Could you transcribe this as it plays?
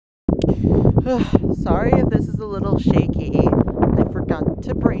Sorry if this is a little shaky. I forgot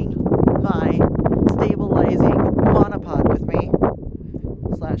to bring my stabilizing monopod with me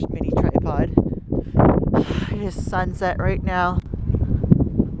 / mini tripod. It is sunset right now.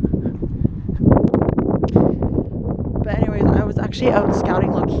 But anyways, I was actually out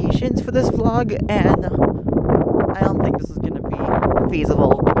scouting locations for this vlog, and I don't think this is going to be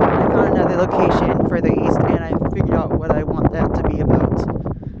feasible. I found another location further east, and I figured out what I want that to be about.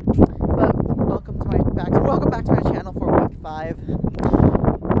 But welcome back to my channel for week 5.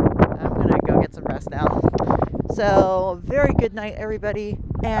 I'm gonna go get some rest now. So, very good night, everybody,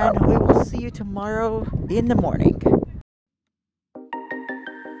 and we will see you tomorrow in the morning.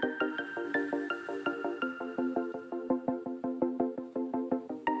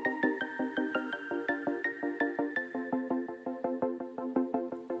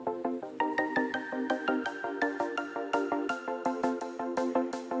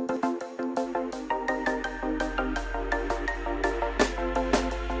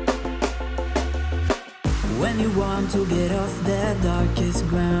 When you want to get off the darkest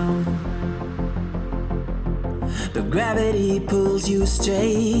ground, but gravity pulls you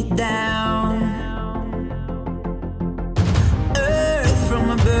straight down. Earth from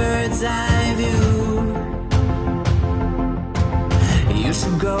a bird's eye view. You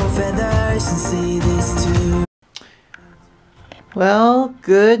should grow feathers and see this too. Well,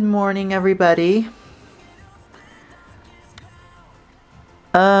 good morning, everybody.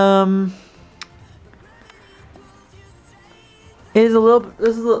 This is a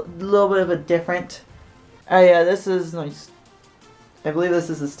little bit of a different. Yeah, this is nice. I believe this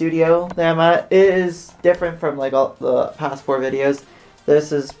is the studio that I'm at. It is different from like all the past 4 videos.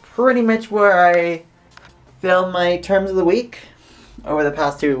 This is pretty much where I film my terms of the week over the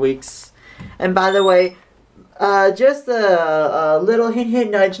past 2 weeks. And by the way, just a little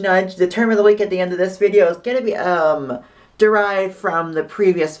hint, nudge, nudge. The term of the week at the end of this video is gonna be derived from the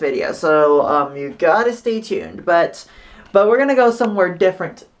previous video. So you gotta stay tuned. But we're gonna go somewhere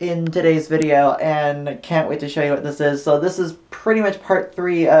different in today's video, and can't wait to show you what this is. So this is pretty much part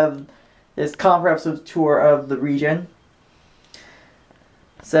 3 of this comprehensive tour of the region.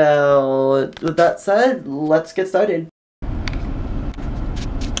 So with that said, let's get started.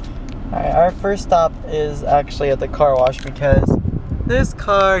 Alright, our first stop is actually at the car wash because this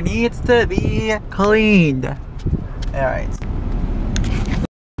car needs to be cleaned. Alright.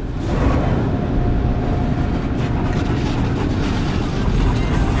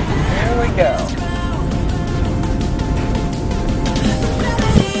 Go. About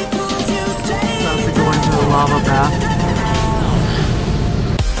to go into the lava bath.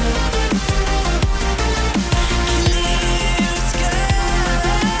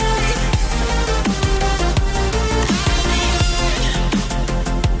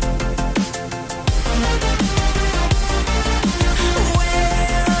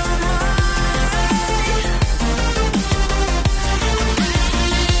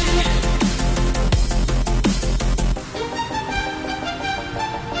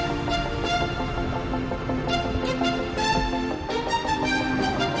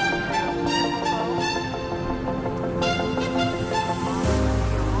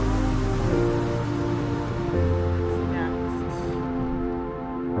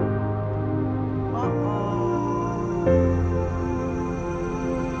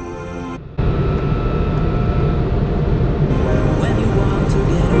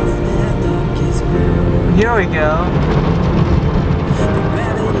 Here we go.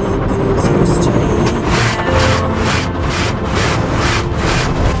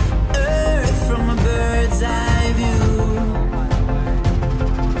 Earth from a bird's eye view.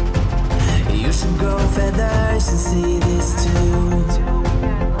 You should grow feathers and see this too.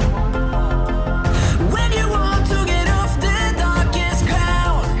 When you want to get off the darkest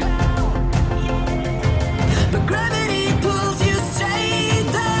ground, but gravity pulls you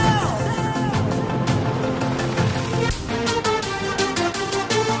straight down.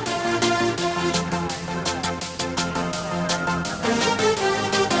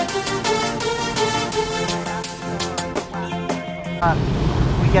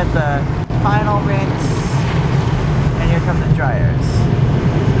 We get the final rinse, and here come the dryers.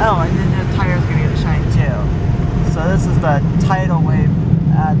 Oh, and then the tires are gonna get a shine too. So this is the tidal wave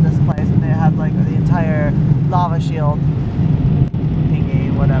at this place, and they have like the entire lava shield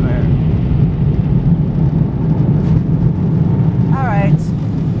thingy, whatever. Alright,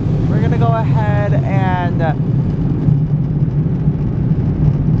 we're gonna go ahead and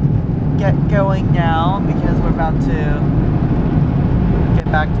get going now because we're about to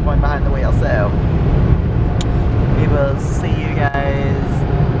back to going behind the wheel, so we will see you guys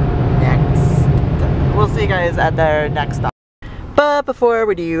now. guys at their next stop. But before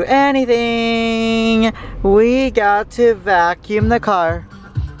we do anything, we got to vacuum the car.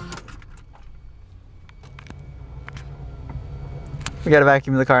 We gotta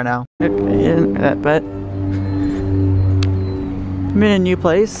vacuum the car now. But I'm in a new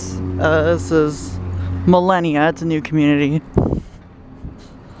place. This is Millennia. It's a new community.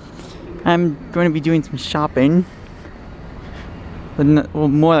 I'm going to be doing some shopping. Well,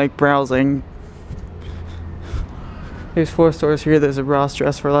 more like browsing. There's 4 stores here. There's a Ross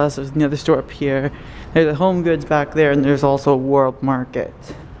Dress for Less. There's another store up here. There's a Home Goods back there, and there's also a World Market.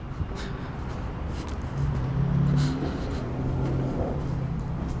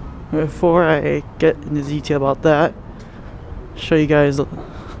 Before I get into detail about that, show you guys a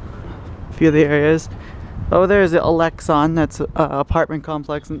few of the areas. Oh, there's the Alexon. That's an apartment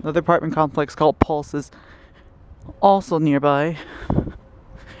complex. Another apartment complex called Pulse is also nearby.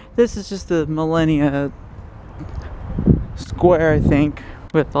 This is just the Millennia Square, I think,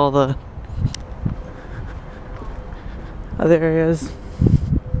 with all the other areas.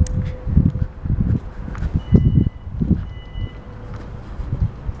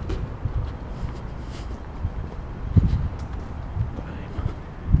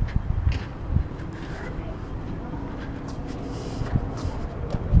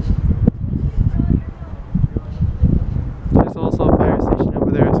 There's also a fire station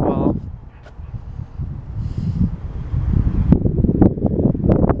over there as well.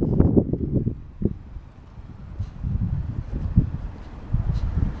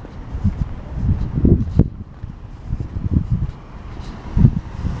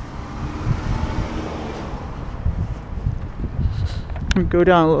 Go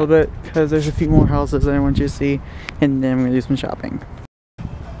down a little bit because there's a few more houses that I want you to see, and then we're gonna do some shopping.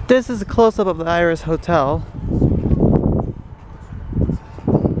 This is a close-up of the Iris Hotel.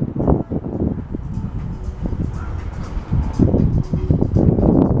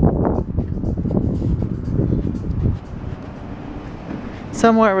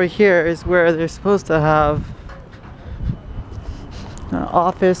 Somewhere over here is where they're supposed to have an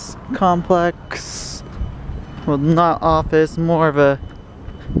office complex. Well, not office, more of a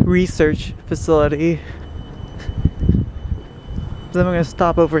research facility. Then we're going to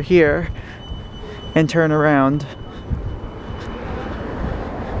stop over here and turn around.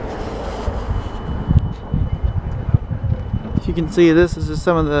 As you can see, this is just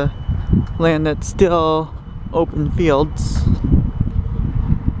some of the land that's still open fields.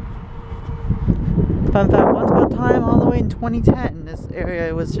 Fun fact, once upon a time, all the way in 2010, this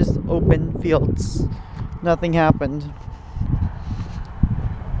area was just open fields. Nothing happened.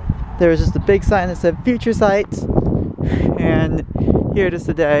 There was just a big sign that said future site, and here it is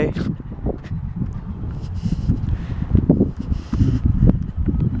today.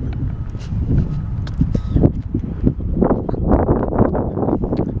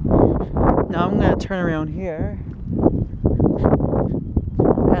 Now I'm going to turn around here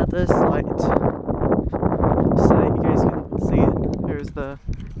at this light so that you guys can see. There's the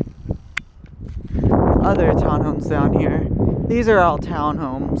other townhomes down here. These are all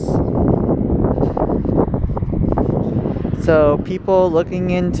townhomes. So people looking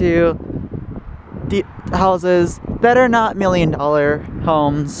into the houses that are not $1 million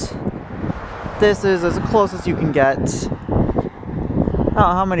homes. This is as close as you can get. I don't know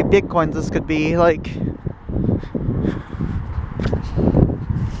how many bitcoins this could be, like.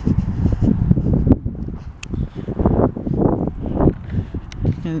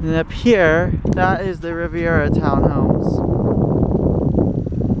 And then up here, that is the Riviera townhomes.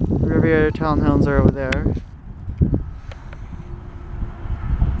 Riviera townhomes are over there.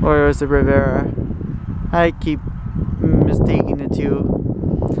 Or is it Riviera? I keep mistaking the two.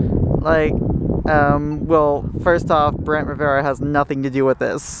 Like, well, first off, Brent Rivera has nothing to do with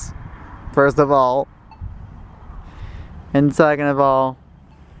this. First of all. And second of all,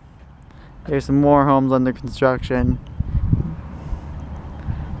 there's some more homes under construction.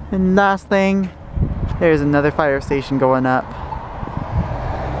 And last thing, there's another fire station going up.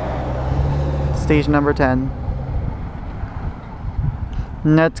 Station number 10.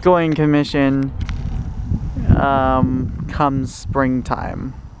 And that's going commission come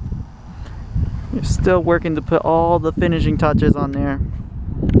springtime. We're still working to put all the finishing touches on there.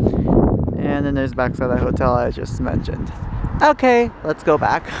 And then there's backside that hotel I just mentioned. Okay, let's go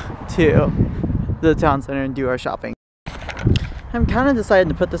back to the town center and do our shopping. I'm kind of decided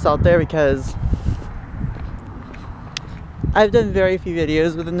to put this out there because I've done very few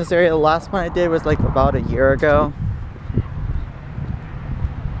videos within this area. The last one I did was like about a year ago.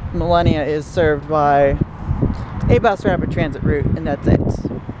 Millennia is served by a bus rapid transit route, and that's it.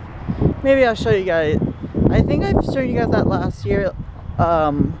 Maybe I'll show you guys I think I've shown you guys that last year.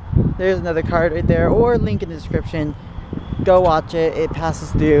 There's another card right there, or link in the description. Go watch it. It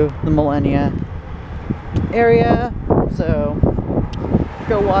passes through the Millennia area, so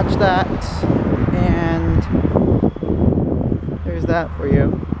go watch that. And there's that for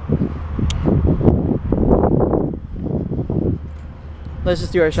you. Let's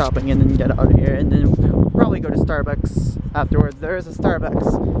just do our shopping and then get out of here, and then we'll probably go to Starbucks afterwards. There is a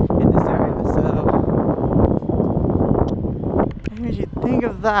Starbucks in this area, so what did you think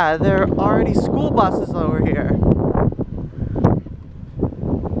of that? There are already school buses over here.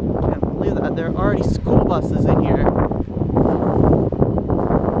 Can't believe that. There are already school buses in here.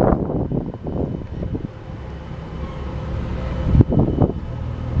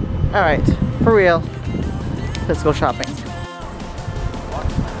 Alright, for real, let's go shopping.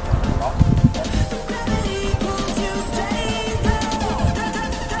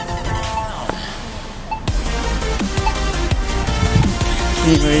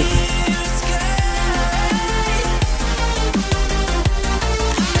 Anyways,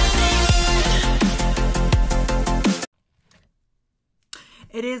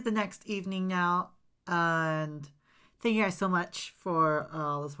 it is the next evening now, and thank you guys so much for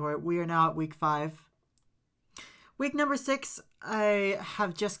the support. We are now at week 5. Week number 6, I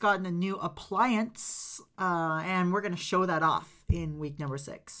have just gotten a new appliance, and we're going to show that off in week number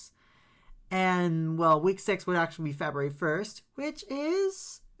 6. And, well, week 6 would actually be February 1st, which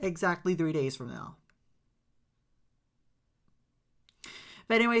is exactly 3 days from now.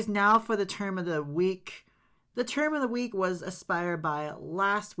 But anyways, now for the term of the week. The term of the week was inspired by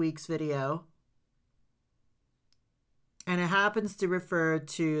last week's video. And it happens to refer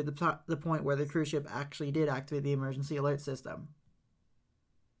to the point where the cruise ship actually did activate the emergency alert system.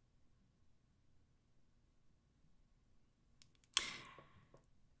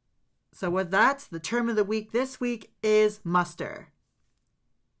 So with that, the term of the week this week is muster.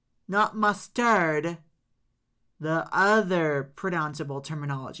 Not mustard, the other pronounceable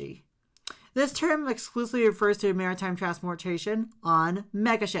terminology. This term exclusively refers to maritime transportation on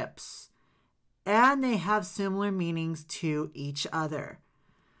megaships, and they have similar meanings to each other.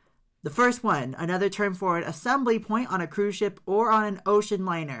 The first one, another term for an assembly point on a cruise ship or on an ocean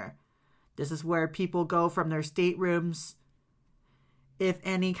liner. This is where people go from their staterooms if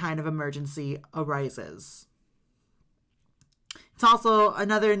any kind of emergency arises. It's also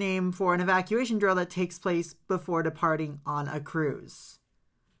another name for an evacuation drill that takes place before departing on a cruise.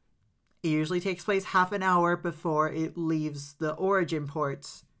 It usually takes place half an hour before it leaves the origin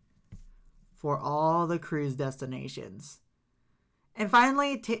port for all the cruise destinations. And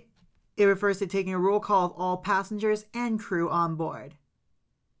finally, it refers to taking a roll call of all passengers and crew on board.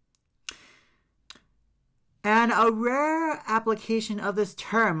 And a rare application of this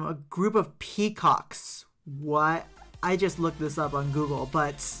term, a group of peacocks. What? I just looked this up on Google,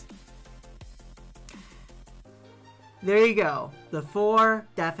 but there you go. The 4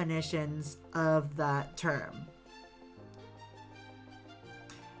 definitions of that term.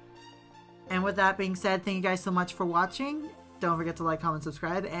 And with that being said, thank you guys so much for watching. Don't forget to like, comment,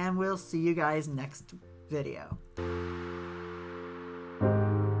 subscribe, and we'll see you guys next video.